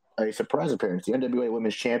 Next up, a surprise appearance. The NWA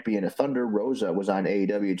Women's Champion, Thunder Rosa, was on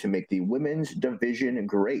AEW to make the women's division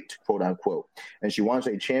great, quote unquote. And she wants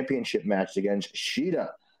a championship match against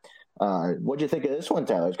Shida. What do you think of this one,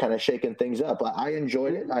 Tyler? It's kind of shaking things up. I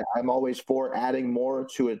enjoyed it. I'm always for adding more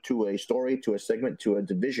to a story, to a segment, to a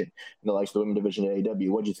division, in the likes of the women's division at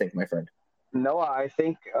AEW. What do you think, my friend? Noah, I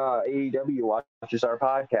think AEW watches our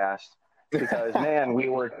podcast because, man,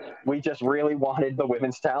 we just really wanted the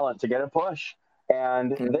women's talent to get a push.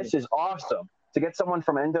 And this is awesome. To get someone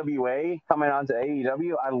from NWA coming onto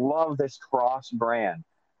AEW, I love this cross brand.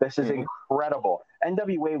 This is incredible.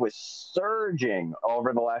 NWA was surging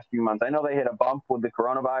over the last few months. I know they hit a bump with the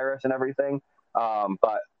coronavirus and everything,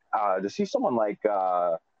 but to see someone like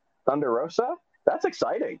Thunder Rosa, that's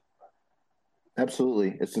exciting.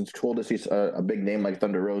 Absolutely. It's cool to see a big name like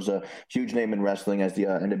Thunder Rosa, huge name in wrestling as the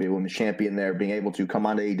NWA Women's Champion there, being able to come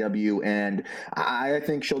on to AEW. And I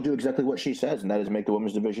think she'll do exactly what she says, and that is make the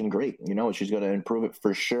women's division great. You know, she's going to improve it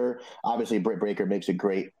for sure. Obviously, Britt Baker makes it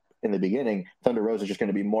great in the beginning. Thunder Rosa is just going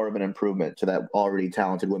to be more of an improvement to that already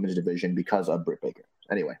talented women's division because of Britt Baker.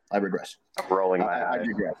 Anyway, I regress. I'm rolling my eyes.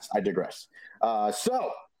 I digress.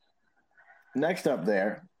 So, next up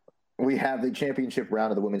there, we have the championship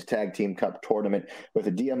round of the Women's Tag Team Cup tournament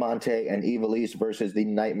with Diamante and Ivelisse versus the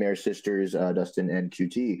Nightmare Sisters, Dustin and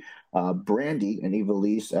QT. Brandy and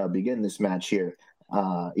Ivelisse begin this match here.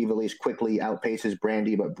 Ivelisse quickly outpaces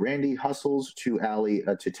Brandy, but Brandy hustles to Allie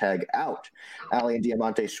to tag out. Allie and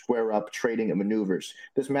Diamante square up, trading maneuvers.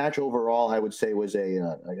 This match overall, I would say, was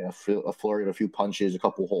a flurry of a few punches, a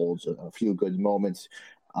couple holds, a few good moments.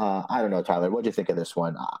 I don't know, Tyler. What do you think of this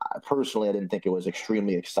one? Personally, I didn't think it was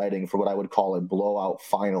extremely exciting for what I would call a blowout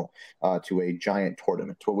final to a giant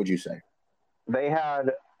tournament. What would you say? They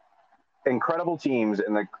had incredible teams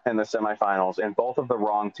in the semifinals, and both of the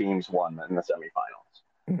wrong teams won in the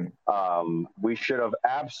semifinals. Mm-hmm. We should have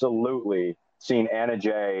absolutely seen Anna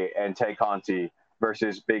Jay and Tay Conti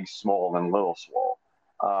versus Big Swole and Little Swole.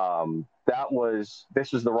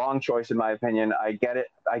 This was the wrong choice in my opinion. I get it.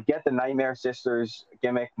 I get the Nightmare Sisters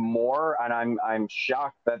gimmick more, and I'm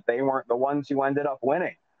shocked that they weren't the ones who ended up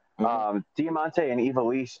winning. Mm-hmm. Diamante and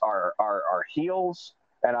Ivelisse are heels,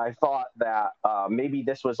 and I thought that maybe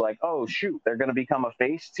this was like, oh shoot, they're going to become a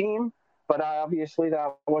face team, but obviously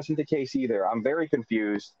that wasn't the case either. I'm very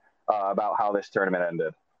confused about how this tournament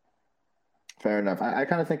ended. Fair enough. I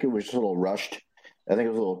kind of think it was just a little rushed. I think it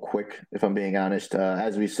was a little quick, if I'm being honest.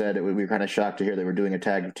 As we said, we were kind of shocked to hear they were doing a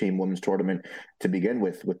tag team women's tournament to begin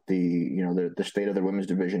with the state of their women's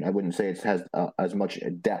division. I wouldn't say it has as much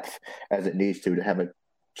depth as it needs to have a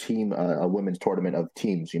team, a women's tournament of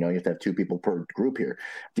teams. You have to have two people per group here.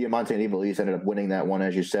 Diamante and Ivelisse ended up winning that one,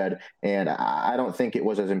 as you said, and I don't think it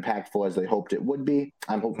was as impactful as they hoped it would be.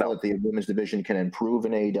 I'm hopeful that the women's division can improve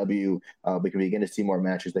in AEW. We can begin to see more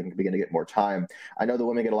matches. They can begin to get more time. I know the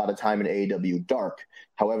women get a lot of time in AEW Dark.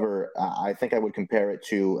 However, I think I would compare it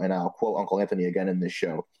to, and I'll quote Uncle Anthony again in this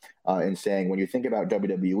show, in saying, when you think about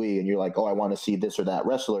WWE and you're like, oh, I want to see this or that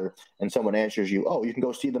wrestler, and someone answers you, oh, you can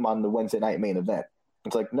go see them on the Wednesday night main event.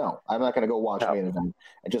 It's like, no, I'm not going to go watch main event.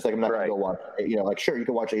 And just like I'm not going to go watch, sure, you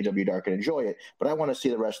can watch AEW Dark and enjoy it, but I want to see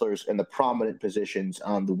the wrestlers in the prominent positions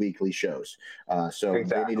on the weekly shows. So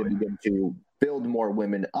They need to begin to build more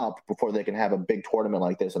women up before they can have a big tournament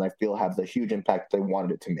like this, and I feel have the huge impact they wanted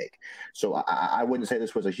it to make. So I wouldn't say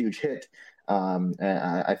this was a huge hit. And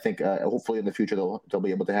I think hopefully in the future they'll be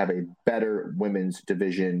able to have a better women's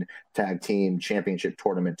division tag team championship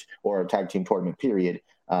tournament or a tag team tournament period.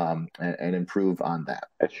 And improve on that.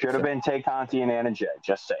 It should have been Tay Conti and Anna Jay,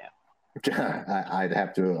 just saying. I'd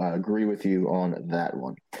have to agree with you on that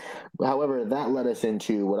one. However, that led us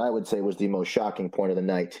into what I would say was the most shocking point of the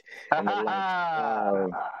night, and the likes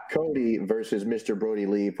of Cody versus Mr. Brody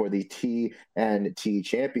Lee for the TNT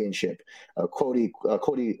Championship.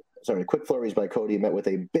 Quick flurries by Cody met with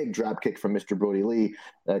a big drop kick from Mr. Brody Lee.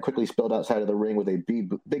 Quickly spilled outside of the ring with a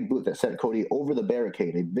big boot that sent Cody over the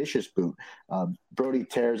barricade, a vicious boot. Brody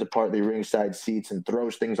tears apart the ringside seats and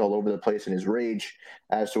throws things all over the place in his rage.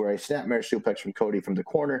 As to where a snapmare suplex from Cody from the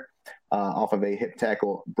corner off of a hip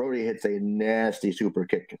tackle. Brody hits a nasty super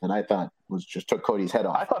kick that I thought was just took Cody's head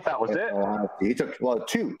off. I thought that was it. He took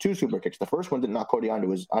two super kicks. The first one did knock Cody onto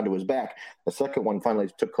his back. The second one finally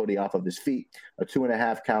took Cody off of his feet. A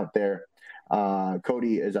 2.5 count there.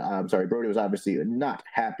 Brody was obviously not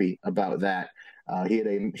happy about that. He had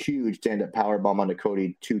a huge stand-up powerbomb onto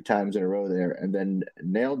Cody 2 times in a row there, and then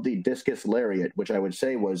nailed the discus lariat, which I would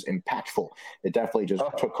say was impactful. It definitely just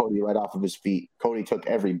took Cody right off of his feet. Cody took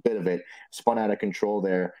every bit of it, spun out of control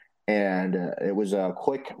there, and it was a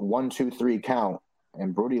quick 1-2-3 count,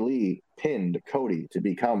 and Brody Lee pinned Cody to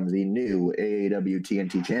become the new AEW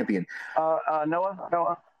TNT champion.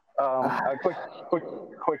 Noah, a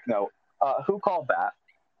quick note. Who called that?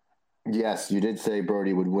 Yes, you did say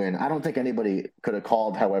Brody would win. I don't think anybody could have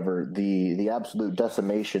called, however, the absolute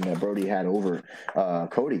decimation that Brody had over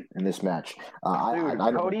Cody in this match.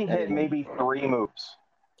 Cody hit maybe 3 moves.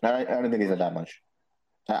 I don't think he said that much.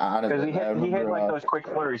 Because he hit like those quick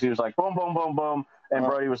flurries. He was like, boom, boom, boom, boom. And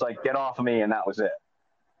Brody was like, get off of me, and that was it.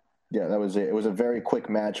 Yeah, that was it. It was a very quick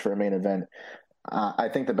match for a main event. I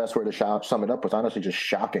think the best way to sum it up was honestly just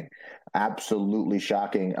shocking. Absolutely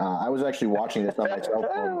shocking. I was actually watching this on my cell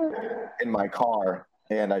phone in my car,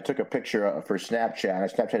 and I took a picture for Snapchat. I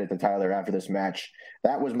Snapchatted to Tyler after this match.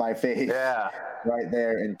 That was my face right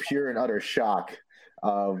there in pure and utter shock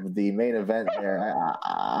of the main event there.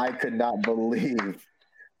 I could not believe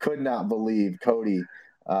Cody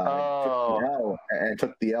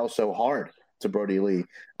took the L so hard to Brody Lee.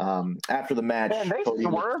 After the match, man, they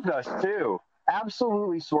swerved us too.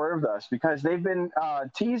 Absolutely swerved us, because they've been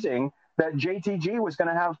teasing that JTG was going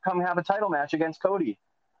to have a title match against Cody.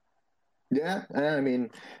 Yeah, I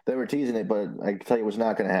mean, they were teasing it, but I can tell you what's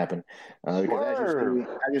not going to happen. Because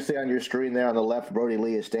as you see on your screen there on the left, Brody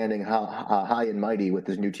Lee is standing high and mighty with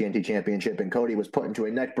his new TNT championship, and Cody was put into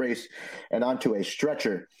a neck brace and onto a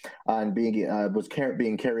stretcher and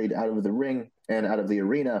being carried out of the ring and out of the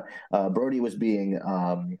arena. Brody was being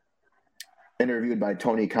interviewed by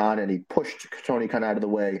Tony Khan, and he pushed Tony Khan out of the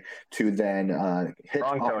way to then hit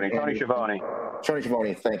Tony Schiavone. Tony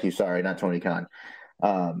Schiavone, thank you. Sorry, not Tony Khan.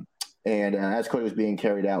 And as Cody was being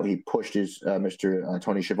carried out, he pushed his Mr.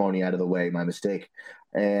 Tony Schiavone out of the way, my mistake,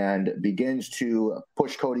 and begins to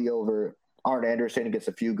push Cody over. Arn Anderson gets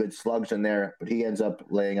a few good slugs in there, but he ends up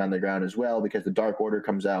laying on the ground as well, because the Dark Order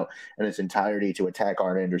comes out in its entirety to attack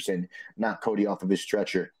Arn Anderson, knock Cody off of his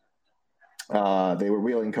stretcher. They were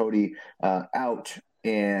wheeling Cody out,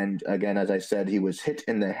 and again, as I said, he was hit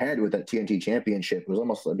in the head with that TNT championship. It was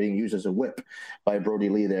almost being used as a whip by Brody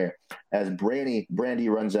Lee there, as Brandy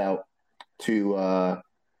runs out to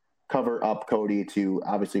cover up Cody, to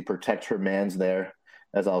obviously protect her mans there,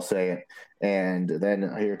 as I'll say it. And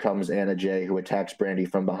then here comes Anna Jay, who attacks Brandy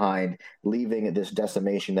from behind, leaving this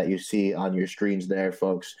decimation that you see on your screens there,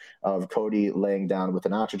 folks, of Cody laying down with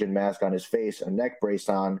an oxygen mask on his face, a neck brace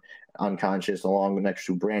on, unconscious, along next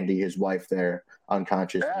to Brandy, his wife there,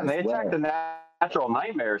 unconscious. Yeah, and they attacked the Natural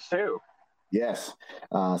Nightmares too. Yes.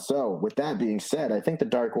 So with that being said, I think the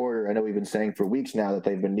Dark Order, I know we've been saying for weeks now that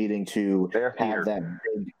they've been needing to have that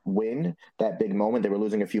big win, that big moment. They were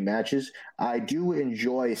losing a few matches. I do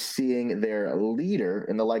enjoy seeing their leader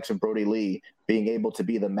in the likes of Brody Lee being able to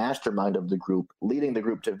be the mastermind of the group, leading the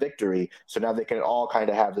group to victory. So now they can all kind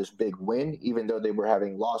of have this big win, even though they were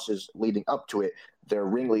having losses leading up to it. Their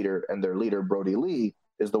ringleader and their leader, Brody Lee,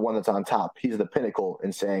 is the one that's on top. He's the pinnacle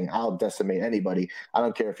in saying, I'll decimate anybody. I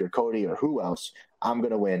don't care if you're Cody or who else. I'm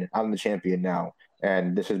going to win. I'm the champion now.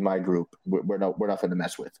 And this is my group. We're nothing to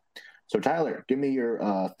mess with. So Tyler, give me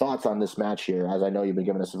your thoughts on this match here, as I know you've been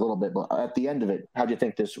giving us a little bit, but at the end of it, how do you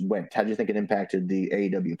think this went? How do you think it impacted the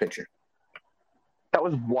AEW picture? That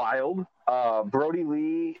was wild. Brody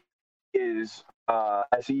Lee is,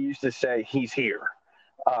 as he used to say, he's here.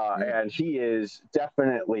 And he is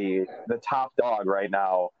definitely the top dog right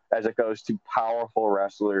now as it goes to powerful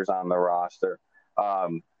wrestlers on the roster.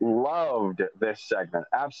 Loved this segment.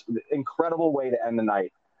 Absolutely incredible way to end the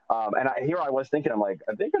night. And I was thinking, I'm like,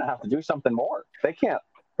 they're going to have to do something more. They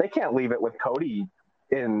can't leave it with Cody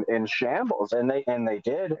in shambles. And they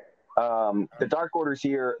did. The Dark Order's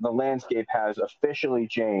here. The landscape has officially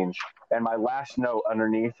changed. And my last note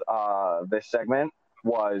underneath this segment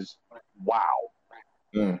was, wow.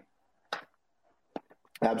 Mm.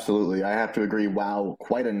 Absolutely. I have to agree. Wow.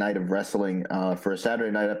 Quite a night of wrestling for a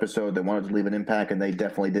Saturday night episode that wanted to leave an impact, and they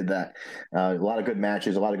definitely did that. A lot of good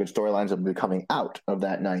matches, a lot of good storylines that will be coming out of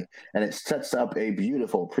that night. And it sets up a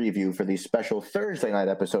beautiful preview for the special Thursday night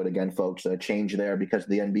episode. Again, folks, a change there because of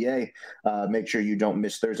the NBA. Make sure you don't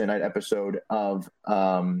miss Thursday night episode of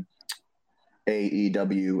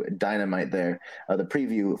AEW Dynamite there. The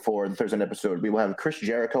preview for the Thursday episode, we will have Chris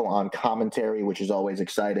Jericho on commentary, which is always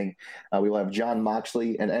exciting. We will have Jon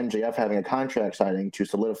Moxley and MJF having a contract signing to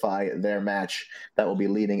solidify their match that will be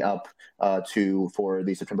leading up for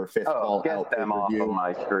the September 5th All get Out them off of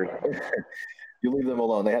my screen. You leave them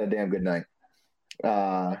alone. They had a damn good night.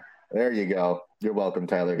 There you go. You're welcome,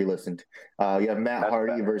 Tyler. He listened. You have Matt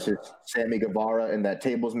Hardy versus Sammy Guevara in that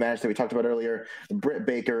tables match that we talked about earlier. Britt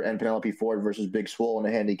Baker and Penelope Ford versus Big Swole in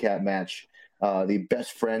a handicap match. The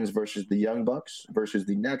Best Friends versus the Young Bucks versus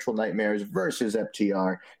the Natural Nightmares versus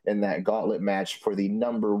FTR in that gauntlet match for the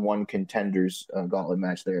number one contenders gauntlet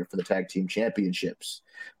match there for the tag team championships.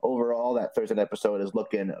 Overall, that Thursday episode is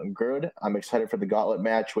looking good. I'm excited for the gauntlet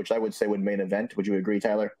match, which I would say would main event. Would you agree,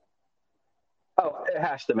 Tyler? Oh, it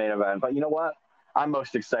has to main event. But you know what? I'm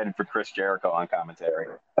most excited for Chris Jericho on commentary.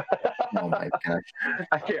 Oh my gosh!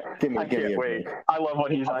 I can't wait. I love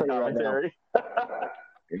when he's on commentary.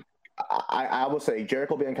 I will say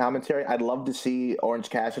Jericho being commentary. I'd love to see Orange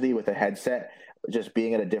Cassidy with a headset, just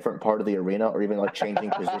being in a different part of the arena, or even like changing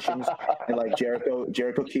positions. And like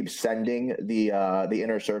Jericho keeps sending the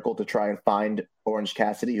inner circle to try and find Orange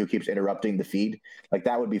Cassidy, who keeps interrupting the feed. Like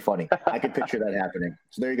that would be funny. I could picture that happening.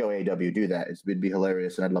 So there you go, AEW. Do that. It'd be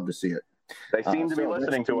hilarious, and I'd love to see it. They seem to be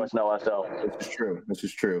listening to us, Noah. So This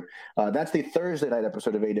is true. That's the Thursday night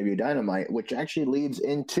episode of AEW Dynamite, which actually leads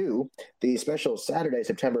into the special Saturday,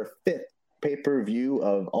 September 5th pay-per-view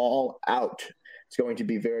of All Out. It's going to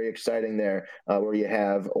be very exciting there, where you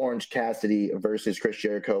have Orange Cassidy versus Chris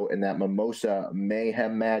Jericho in that Mimosa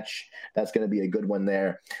Mayhem match. That's going to be a good one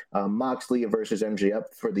there. Moxley versus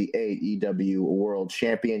MJF for the AEW World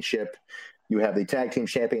Championship. You have the tag team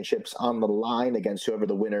championships on the line against whoever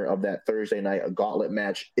the winner of that Thursday night gauntlet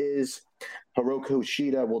match is. Hiroku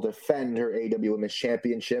Shida will defend her AEW Women's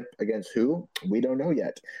Championship against who? We don't know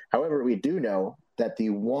yet. However, we do know that the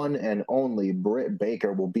one and only Britt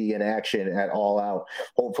Baker will be in action at All Out.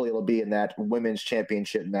 Hopefully it'll be in that Women's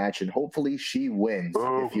Championship match, and hopefully she wins.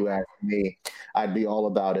 If you ask me, I'd be all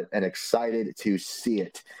about it and excited to see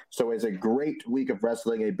it. So it's a great week of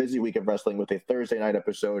wrestling, a busy week of wrestling with a Thursday night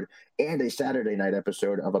episode and a Saturday night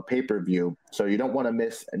episode of a pay-per-view. So you don't want to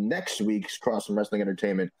miss next week's Crossum Wrestling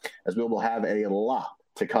Entertainment, as we will have a lot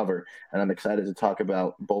to cover, and I'm excited to talk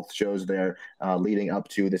about both shows there leading up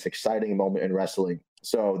to this exciting moment in wrestling.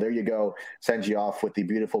 So there you go. Send you off with the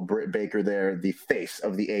beautiful Britt Baker there, the face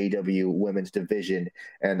of the AEW women's division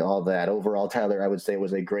and all that. Overall, Tyler, I would say it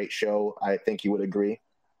was a great show. I think you would agree.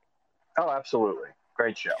 Oh, absolutely.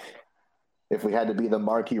 Great show. If we had to be the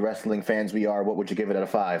marquee wrestling fans we are, what would you give it out of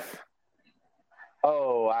 5?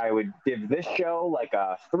 Oh, I would give this show like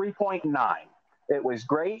a 3.9. It was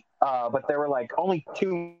great, but there were like only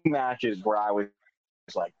 2 matches where I was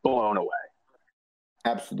like blown away.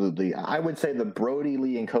 Absolutely. I would say the Brody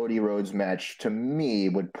Lee and Cody Rhodes match, to me,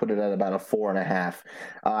 would put it at about a 4.5.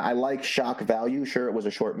 I like shock value. Sure, it was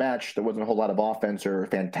a short match. There wasn't a whole lot of offense or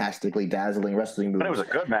fantastically dazzling wrestling moves. But it was a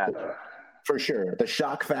good match. For sure. The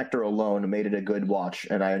shock factor alone made it a good watch,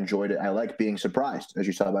 and I enjoyed it. I like being surprised, as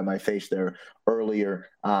you saw by my face there earlier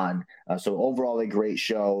on. So overall, a great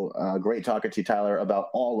show. Great talking to you, Tyler, about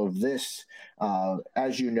all of this.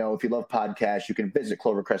 As you know, if you love podcasts, you can visit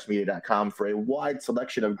clovercrestmedia.com for a wide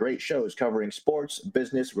selection of great shows covering sports,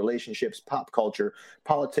 business, relationships, pop culture,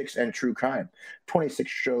 politics, and true crime. 26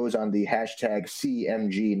 shows on the hashtag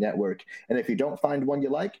CMG network. And if you don't find one you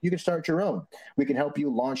like, you can start your own. We can help you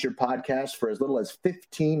launch your podcast for as little as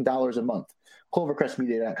 $15 a month.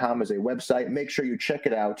 ClovercrestMedia.com is a website. Make sure you check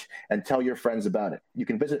it out and tell your friends about it. You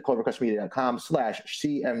can visit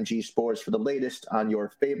ClovercrestMedia.com/CMG Sports for the latest on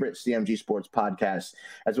your favorite CMG Sports podcasts,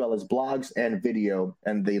 as well as blogs and video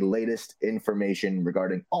and the latest information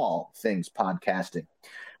regarding all things podcasting.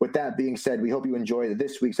 With that being said, we hope you enjoyed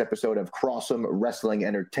this week's episode of Crossum Wrestling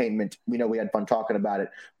Entertainment. We know we had fun talking about it.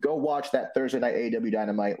 Go watch that Thursday night AEW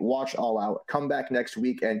Dynamite. Watch All Out. Come back next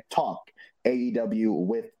week and talk AEW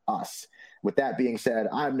with us. With that being said,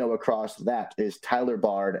 I'm Noah Cross. That is Tyler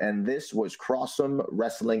Bard. And this was Crossum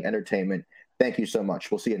Wrestling Entertainment. Thank you so much.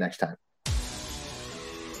 We'll see you next time.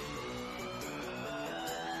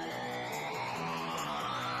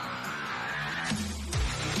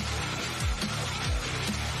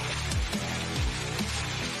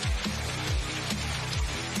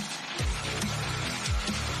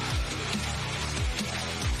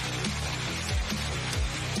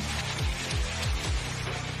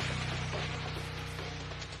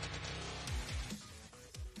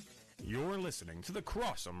 listening to the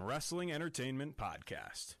Cross'em Wrestling Entertainment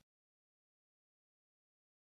Podcast.